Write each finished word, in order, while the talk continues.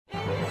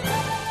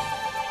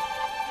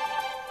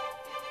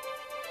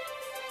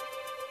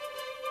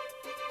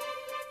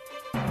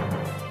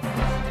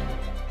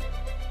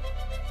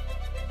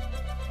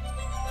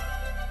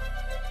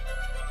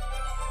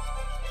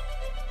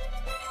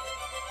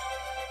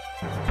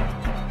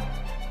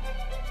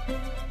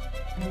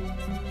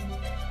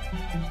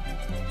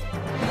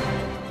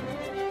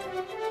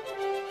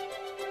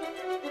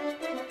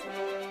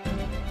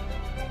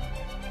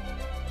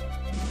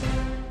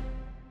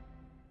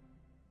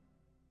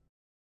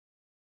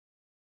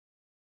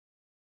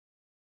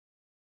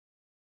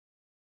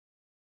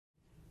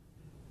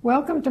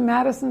Welcome to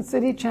Madison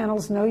City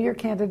Channel's Know Your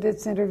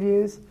Candidates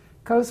interviews,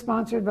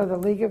 co-sponsored by the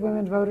League of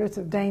Women Voters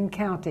of Dane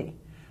County.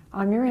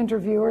 I'm your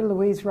interviewer,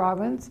 Louise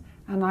Robbins,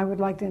 and I would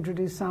like to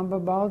introduce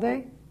Samba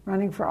Baldeh,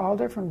 running for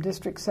Alder from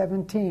District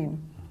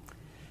 17.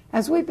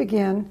 As we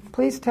begin,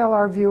 please tell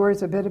our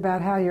viewers a bit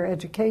about how your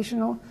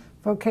educational,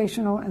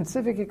 vocational, and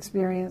civic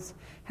experience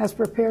has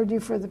prepared you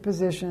for the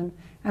position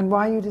and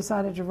why you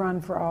decided to run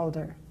for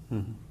Alder.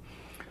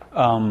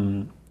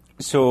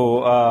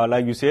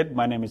 Like you said,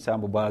 my name is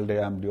Samba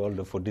Baldeh. I'm the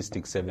Alder for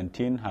District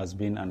 17, has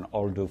been an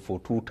Alder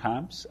for 2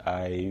 times.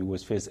 I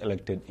was first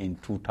elected in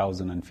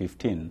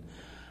 2015,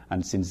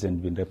 and since then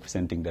been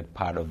representing that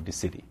part of the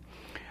city.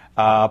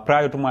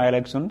 Prior to my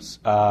elections,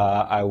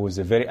 I was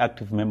a very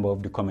active member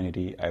of the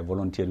community. I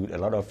volunteered with a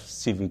lot of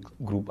civic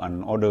groups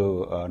and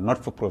other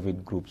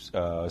not-for-profit groups,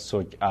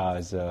 such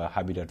as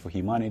Habitat for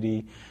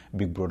Humanity,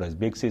 Big Brothers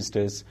Big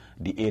Sisters,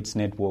 the AIDS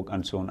Network,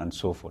 and so on and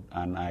so forth.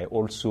 And I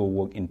also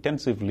work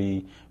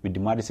intensively with the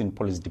Madison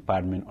Police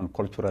Department on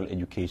cultural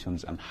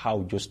educations and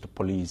how just to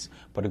police,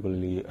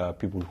 particularly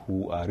people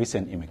who are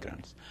recent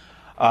immigrants.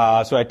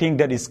 So I think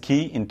that is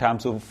key in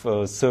terms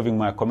of serving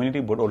my community,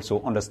 but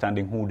also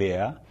understanding who they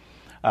are.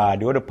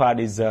 The other part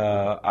is,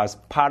 as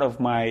part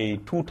of my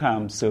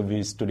 2-term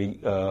service to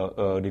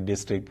the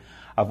district,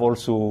 I've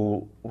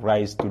also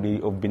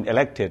been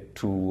elected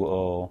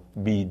to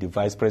be the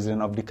vice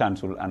president of the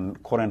council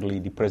and currently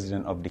the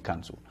president of the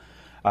council.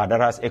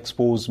 That has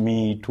exposed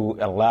me to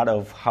a lot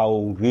of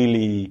how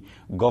really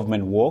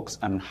government works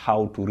and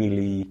how to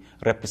really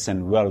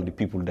represent well the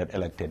people that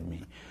elected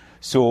me.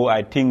 So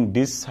I think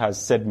this has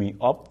set me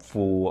up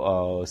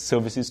for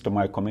services to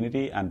my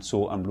community, and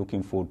so I'm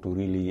looking forward to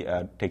really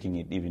taking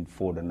it even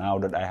further now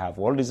that I have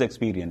all these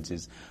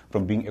experiences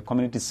from being a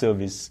community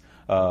service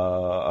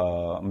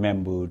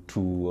member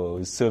to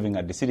serving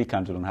at the city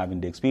council and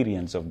having the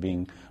experience of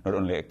being not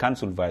only a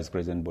council vice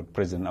president but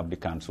president of the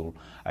council.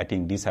 I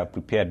think these have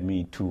prepared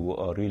me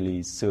to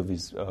really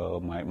service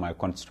my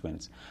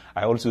constituents.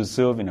 I also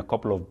serve in a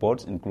couple of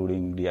boards,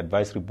 including the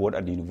advisory board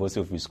at the University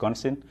of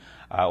Wisconsin.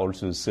 I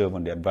also serve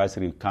on the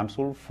advisory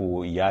council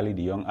for YALI,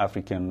 the Young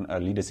African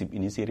Leadership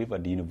Initiative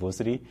at the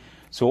university.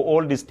 So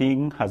all this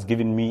thing has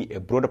given me a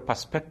broader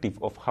perspective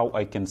of how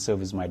I can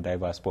service my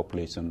diverse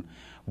population,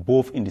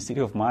 both in the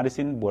city of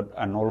Madison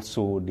and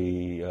also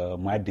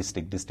my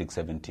district, District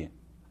 17.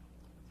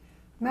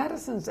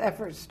 Madison's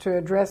efforts to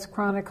address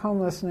chronic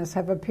homelessness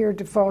have appeared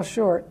to fall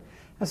short,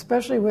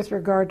 especially with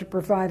regard to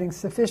providing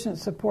sufficient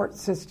support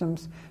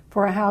systems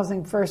for a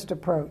housing-first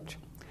approach.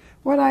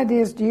 What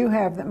ideas do you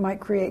have that might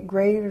create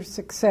greater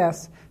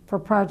success for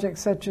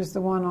projects such as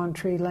the one on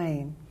Tree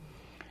Lane?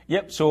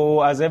 Yep,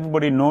 so as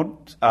everybody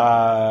knows,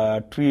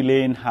 Tree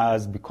Lane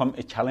has become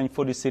a challenge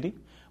for the city,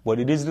 but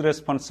it is the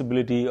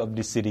responsibility of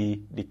the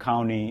city, the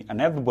county, and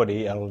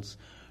everybody else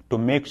to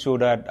make sure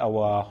that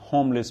our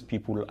homeless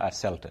people are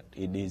sheltered.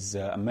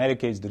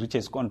 America is the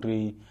richest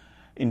country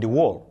in the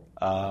world.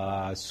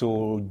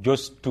 So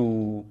just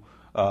to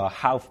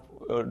have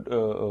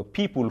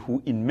people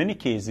who in many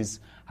cases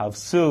have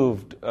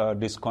served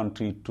this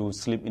country to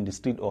sleep in the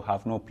street or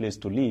have no place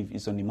to live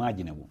is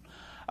unimaginable.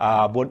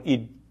 But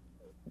it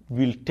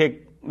will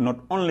take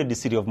not only the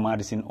city of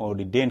Madison or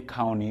the Dane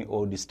County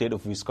or the state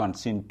of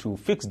Wisconsin to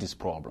fix this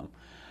problem.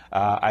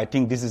 I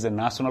think this is a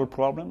national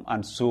problem,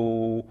 and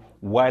so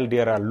while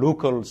there are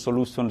local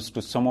solutions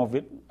to some of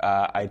it,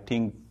 I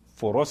think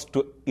for us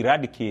to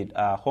eradicate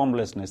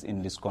homelessness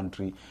in this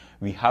country,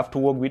 we have to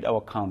work with our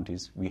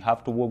counties, we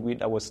have to work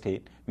with our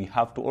state, we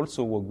have to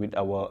also work with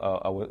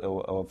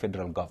our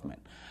federal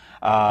government.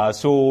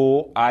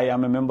 So I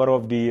am a member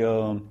of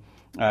the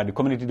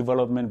Community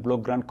Development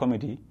Block Grant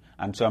Committee,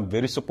 and so I'm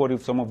very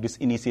supportive of some of this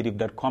initiative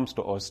that comes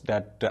to us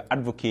that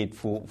advocate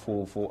for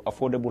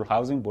affordable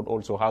housing, but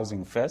also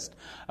housing first.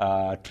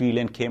 Tree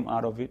Lane came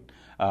out of it.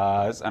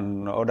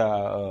 And other,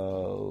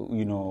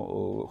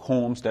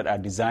 homes that are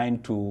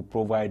designed to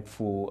provide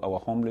for our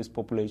homeless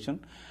population.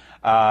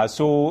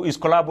 So it's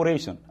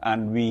collaboration,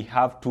 and we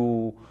have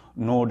to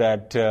know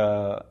that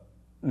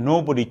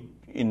nobody,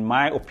 in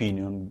my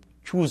opinion,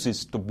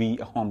 chooses to be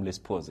a homeless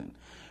person.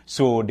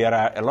 So there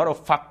are a lot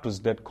of factors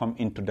that come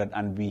into that,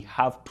 and we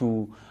have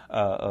to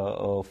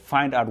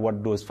find out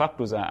what those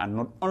factors are, and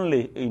not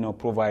only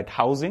provide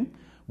housing,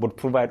 but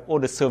provide all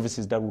the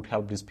services that would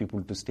help these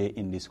people to stay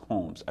in these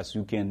homes. As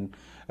you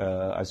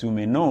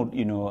may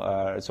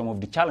know, some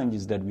of the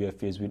challenges that we are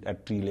faced with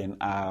at Tree Lane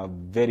are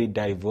very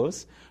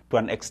diverse to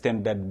an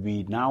extent that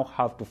we now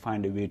have to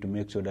find a way to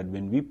make sure that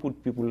when we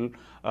put people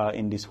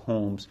in these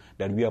homes,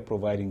 that we are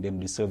providing them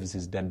the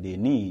services that they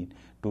need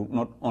to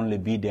not only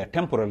be there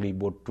temporarily,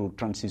 but to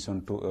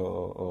transition to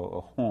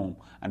a home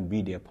and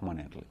be there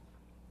permanently.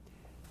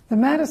 The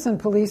Madison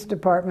Police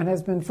Department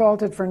has been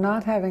faulted for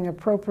not having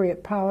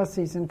appropriate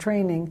policies and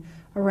training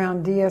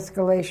around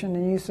de-escalation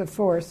and use of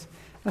force,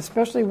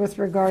 especially with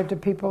regard to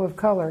people of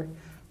color.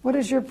 What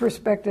is your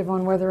perspective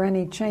on whether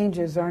any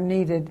changes are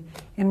needed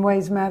in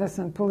ways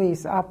Madison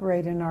Police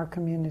operate in our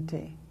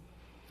community?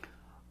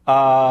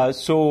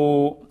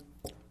 So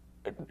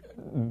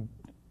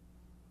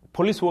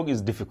police work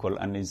is difficult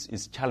and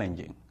is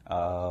challenging.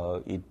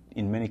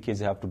 In many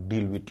cases, you have to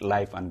deal with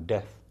life and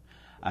death.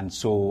 And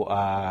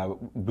so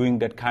doing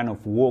that kind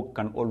of work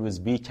can always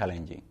be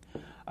challenging.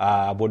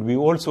 But we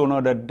also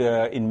know that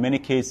in many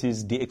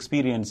cases, the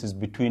experiences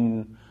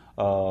between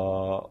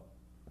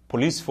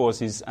police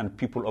forces and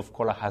people of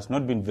color has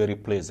not been very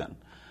pleasant.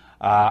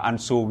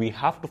 And so we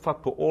have to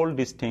factor all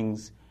these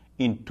things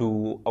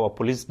into our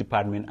police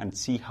department and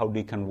see how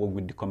they can work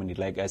with the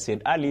community. Like I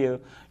said earlier,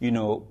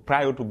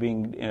 prior to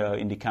being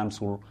in the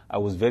council, I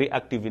was very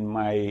active in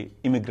my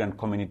immigrant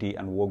community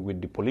and worked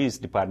with the police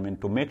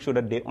department to make sure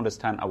that they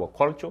understand our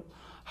culture,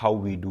 how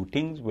we do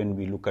things. When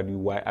we look at you,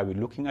 why are we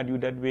looking at you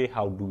that way?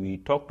 How do we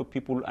talk to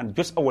people? And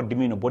just our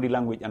demeanor, body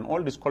language, and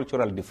all these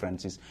cultural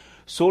differences,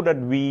 so that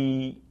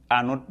we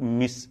are not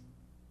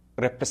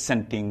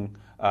misrepresenting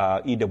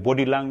either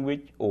body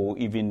language or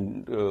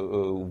even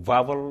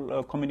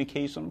verbal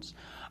communications.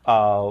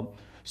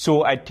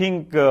 So I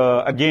think,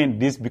 again,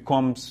 this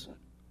becomes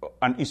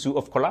an issue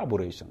of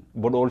collaboration.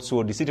 But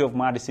also the City of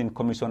Madison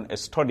commissioned a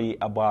study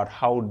about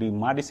how the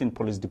Madison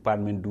Police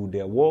Department do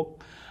their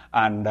work.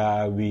 And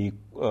we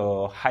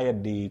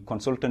hired the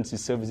consultancy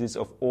services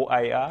of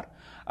OIR.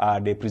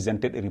 They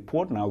presented a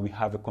report. Now we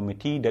have a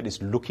committee that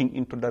is looking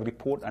into the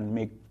report and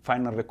make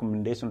final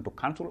recommendation to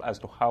council as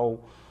to how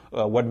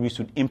what we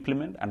should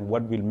implement and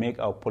what will make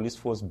our police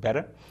force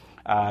better.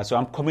 So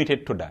I'm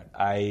committed to that.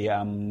 I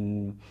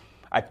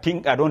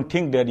don't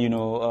think that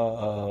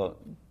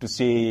to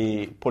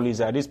say police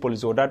are this,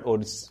 police or that, or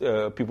this,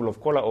 people of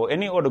color or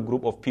any other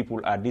group of people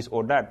are this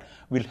or that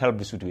will help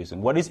the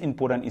situation. What is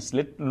important is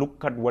let's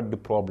look at what the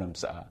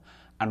problems are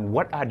and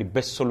what are the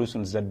best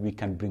solutions that we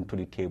can bring to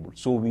the table.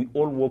 So we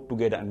all work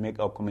together and make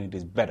our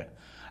communities better.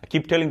 I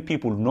keep telling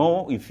people,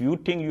 no, if you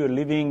think you're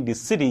leaving the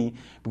city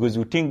because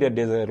you think that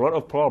there's a lot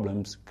of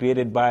problems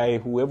created by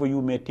whoever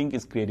you may think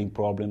is creating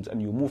problems, and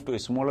you move to a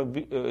smaller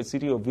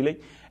city or village,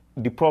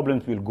 the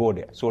problems will go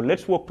there. So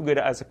let's work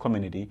together as a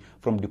community,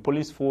 from the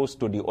police force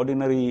to the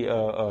ordinary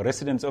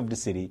residents of the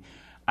city,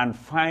 and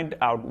find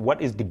out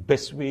what is the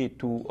best way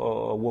to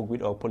work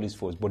with our police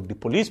force. But the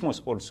police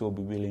must also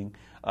be willing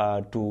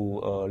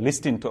to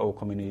listen to our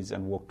communities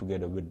and work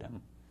together with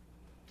them.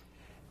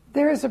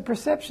 There is a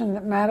perception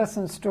that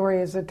Madison's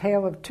story is a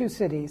tale of two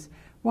cities,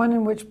 one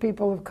in which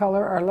people of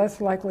color are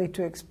less likely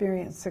to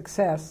experience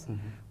success.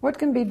 Mm-hmm. What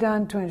can be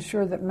done to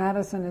ensure that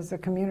Madison is a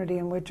community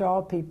in which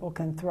all people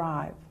can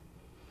thrive?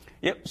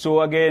 Yep.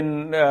 So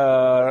again,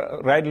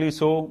 rightly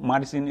so,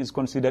 Madison is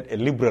considered a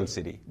liberal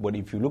city. But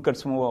if you look at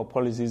some of our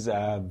policies,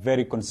 are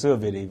very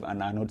conservative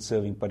and are not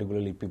serving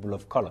particularly people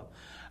of color.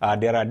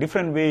 There are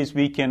different ways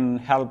we can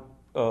help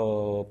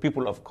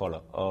people of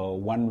color.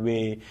 One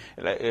way,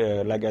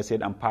 like I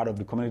said, I'm part of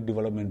the Community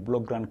Development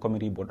Block Grant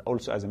Committee, but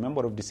also as a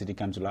member of the City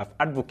Council, I've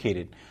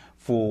advocated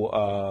for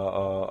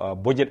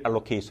budget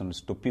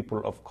allocations to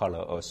people of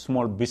color, a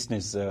small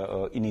business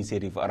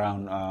initiative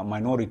around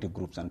minority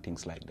groups and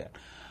things like that.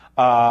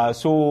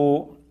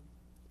 So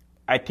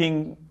I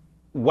think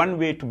one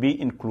way to be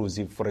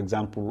inclusive, for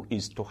example,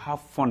 is to have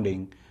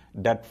funding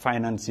that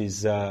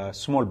finances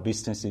small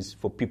businesses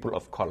for people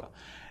of color.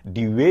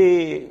 The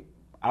way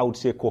I would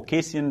say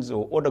Caucasians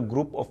or other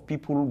group of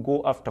people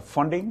go after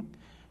funding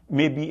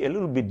may be a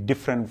little bit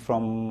different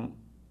from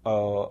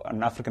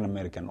an African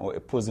American or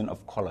a person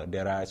of color.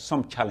 There are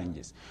some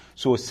challenges.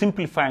 So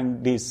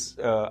simplifying this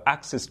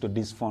access to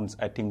these funds,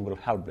 I think, will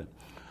help them.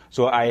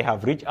 So I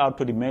have reached out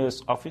to the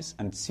mayor's office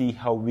and see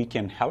how we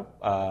can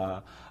help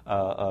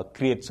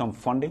create some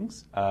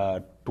fundings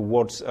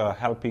towards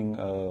helping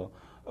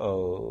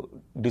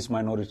these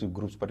minority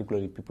groups,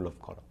 particularly people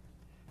of color.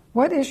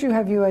 What issue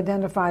have you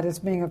identified as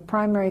being of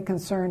primary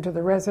concern to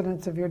the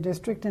residents of your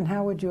district, and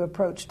how would you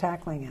approach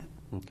tackling it?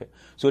 Okay.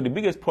 So the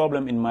biggest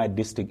problem in my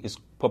district is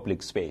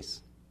public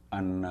space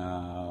and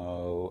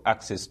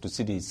access to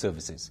city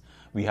services.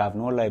 We have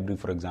no library,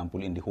 for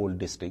example, in the whole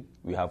district.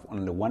 We have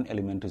only one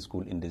elementary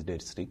school in this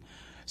district.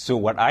 So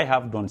what I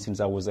have done since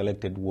I was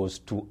elected was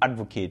to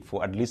advocate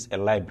for at least a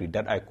library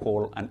that I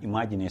call an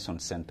imagination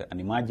center. An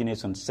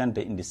imagination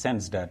center in the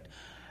sense that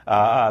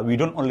we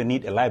don't only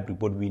need a library,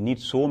 but we need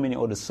so many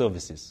other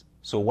services.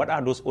 So what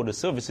are those other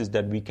services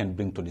that we can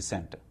bring to the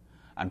center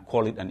and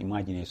call it an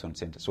imagination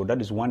center? So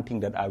that is one thing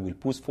that I will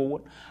push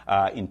forward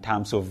in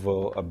terms of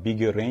a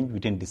bigger range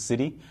within the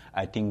city.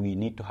 I think we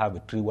need to have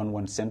a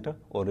 311 center.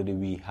 Already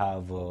we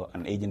have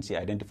an agency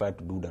identified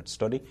to do that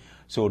study.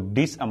 So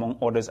this, among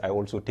others, I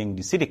also think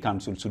the city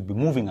council should be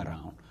moving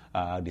around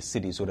the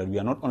city so that we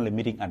are not only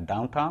meeting at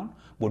downtown,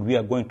 but we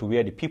are going to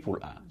where the people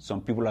are.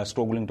 Some people are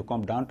struggling to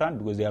come downtown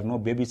because they have no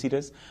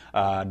babysitters.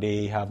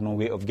 They have no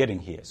way of getting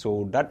here.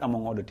 So that,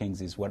 among other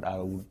things, is what I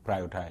would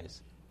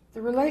prioritize.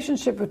 The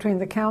relationship between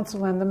the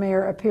council and the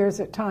mayor appears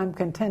at times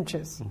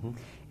contentious. Mm-hmm.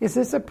 Is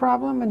this a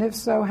problem? And if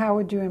so, how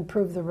would you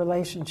improve the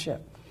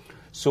relationship?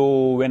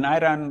 So when I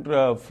ran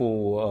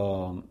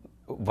for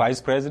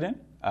vice president,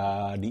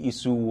 the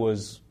issue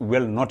was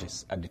well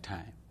noticed at the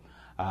time.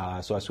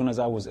 So as soon as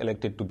I was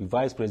elected to be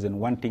vice president,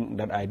 one thing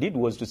that I did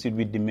was to sit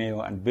with the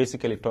mayor and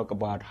basically talk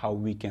about how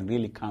we can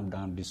really calm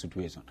down this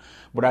situation.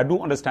 But I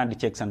do understand the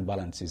checks and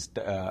balances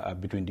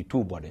between the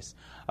two bodies.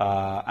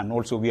 And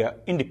also we are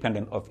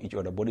independent of each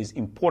other. But it's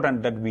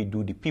important that we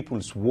do the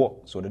people's work,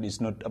 so that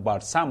it's not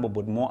about Samba,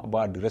 but more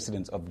about the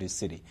residents of this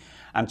city.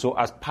 And so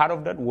as part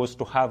of that was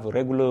to have a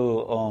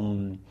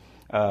regular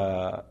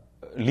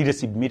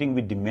leadership meeting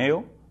with the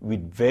mayor,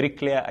 with very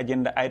clear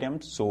agenda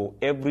items. So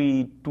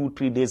every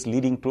 2-3 days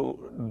leading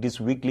to these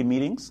weekly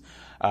meetings,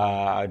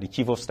 the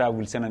chief of staff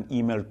will send an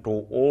email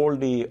to all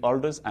the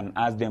elders and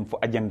ask them for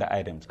agenda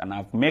items. And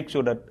I've made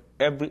sure that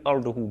every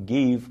elder who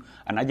gave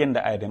an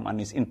agenda item and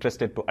is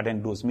interested to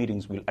attend those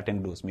meetings will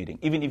attend those meetings.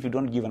 Even if you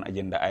don't give an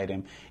agenda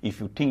item, if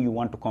you think you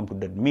want to come to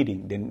that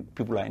meeting, then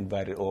people are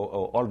invited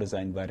or elders are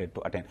invited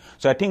to attend.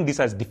 So I think this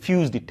has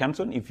diffused the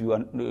tension. If you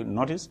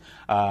notice,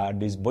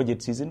 this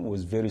budget season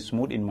was very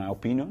smooth in my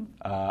opinion.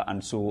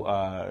 And so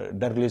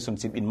that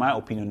relationship, in my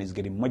opinion, is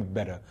getting much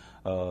better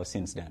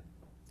since then.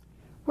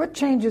 What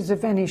changes,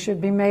 if any, should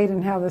be made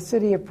in how the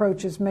city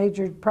approaches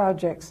major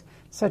projects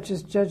such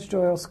as Judge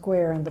Doyle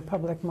Square and the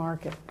public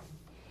market?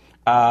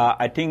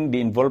 I think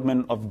the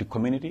involvement of the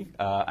community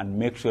and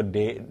make sure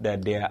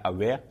that they are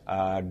aware.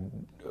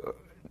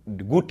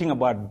 The good thing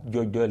about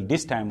Judge Doyle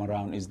this time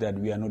around is that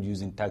we are not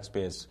using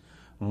taxpayers'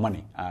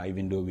 money,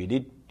 even though we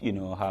did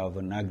have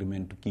an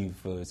agreement to give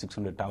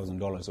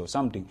 $600,000 or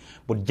something,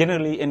 but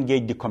generally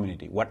engage the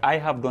community. What I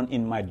have done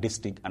in my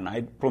district, and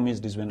I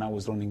promised this when I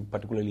was running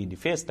particularly the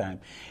first time,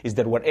 is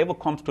that whatever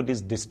comes to this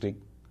district,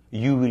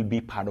 you will be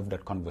part of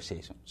that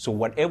conversation. So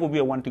whatever we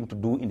are wanting to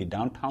do in the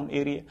downtown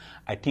area,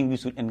 I think we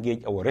should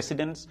engage our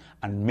residents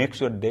and make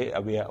sure they're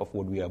aware of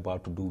what we are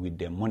about to do with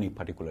their money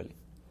particularly.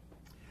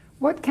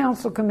 What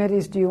council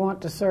committees do you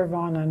want to serve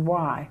on and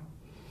why?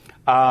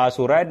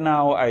 So right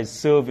now I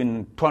serve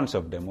in tons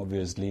of them,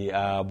 obviously,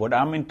 but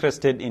I'm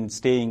interested in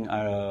staying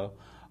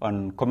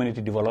on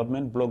community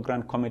development, block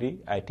grant committee.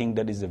 I think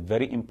that is a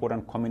very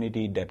important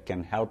community that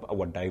can help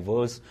our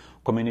diverse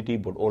community,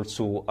 but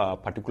also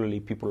particularly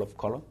people of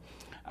color.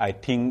 I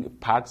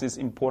think parks is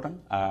important.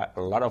 A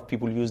lot of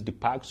people use the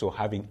park, so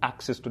having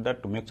access to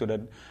that to make sure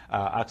that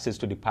access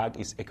to the park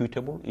is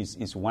equitable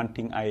is one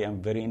thing I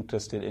am very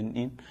interested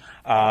in.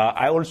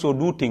 I also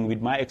do think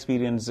with my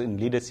experience in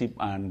leadership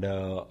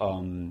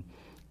and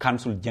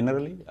council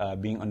generally,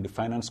 being on the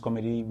finance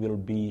committee will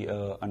be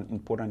an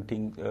important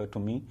thing to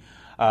me.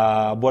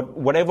 But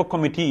whatever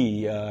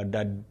committee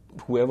that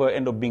whoever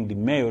end up being the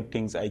mayor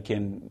thinks I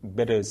can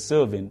better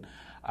serve in,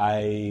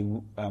 I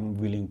am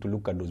willing to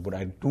look at those. But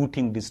I do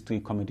think these three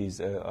committees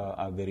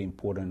are very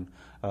important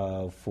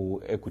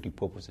for equity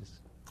purposes.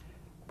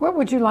 What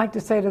would you like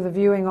to say to the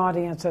viewing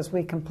audience as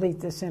we complete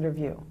this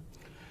interview?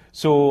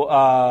 So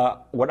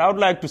what I would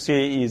like to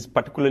say is,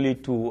 particularly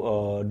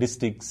to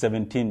District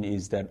 17,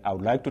 is that I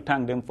would like to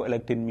thank them for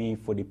electing me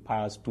for the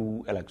past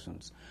 2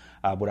 elections.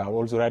 But I would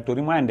also like to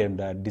remind them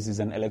that this is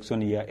an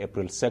election year.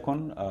 April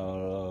 2nd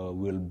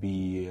will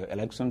be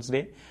Elections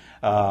Day.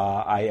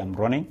 I am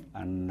running,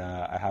 and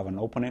I have an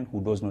opponent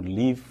who does not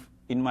live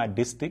in my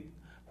district,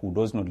 who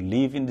does not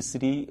live in the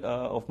city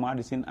of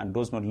Madison, and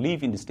does not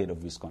live in the state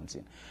of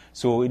Wisconsin.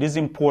 So it is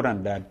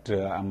important that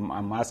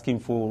I'm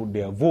asking for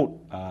their vote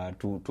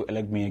to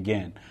elect me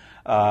again,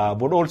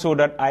 but also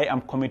that I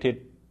am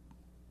committed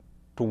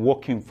to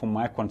working for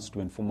my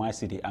constituent, for my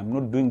city. I'm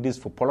not doing this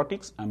for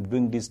politics. I'm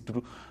doing this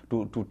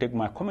to take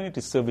my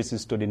community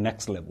services to the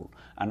next level,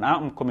 and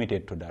I'm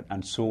committed to that.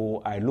 And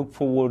so I look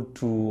forward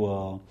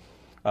to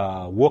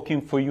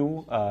working for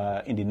you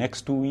in the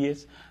next 2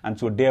 years, and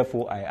so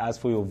therefore I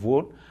ask for your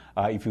vote.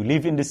 If you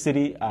live in the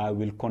city, I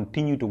will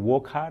continue to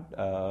work hard,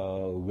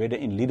 whether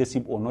in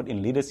leadership or not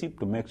in leadership,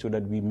 to make sure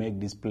that we make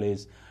this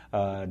place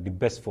the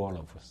best for all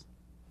of us.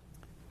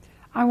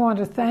 I want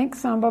to thank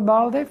Samba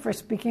Baldeh for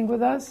speaking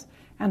with us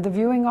and the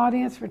viewing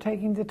audience for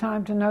taking the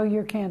time to know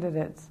your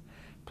candidates.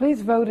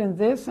 Please vote in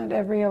this and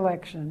every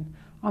election.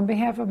 On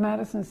behalf of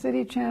Madison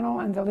City Channel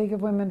and the League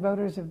of Women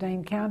Voters of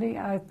Dane County,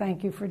 I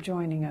thank you for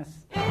joining us.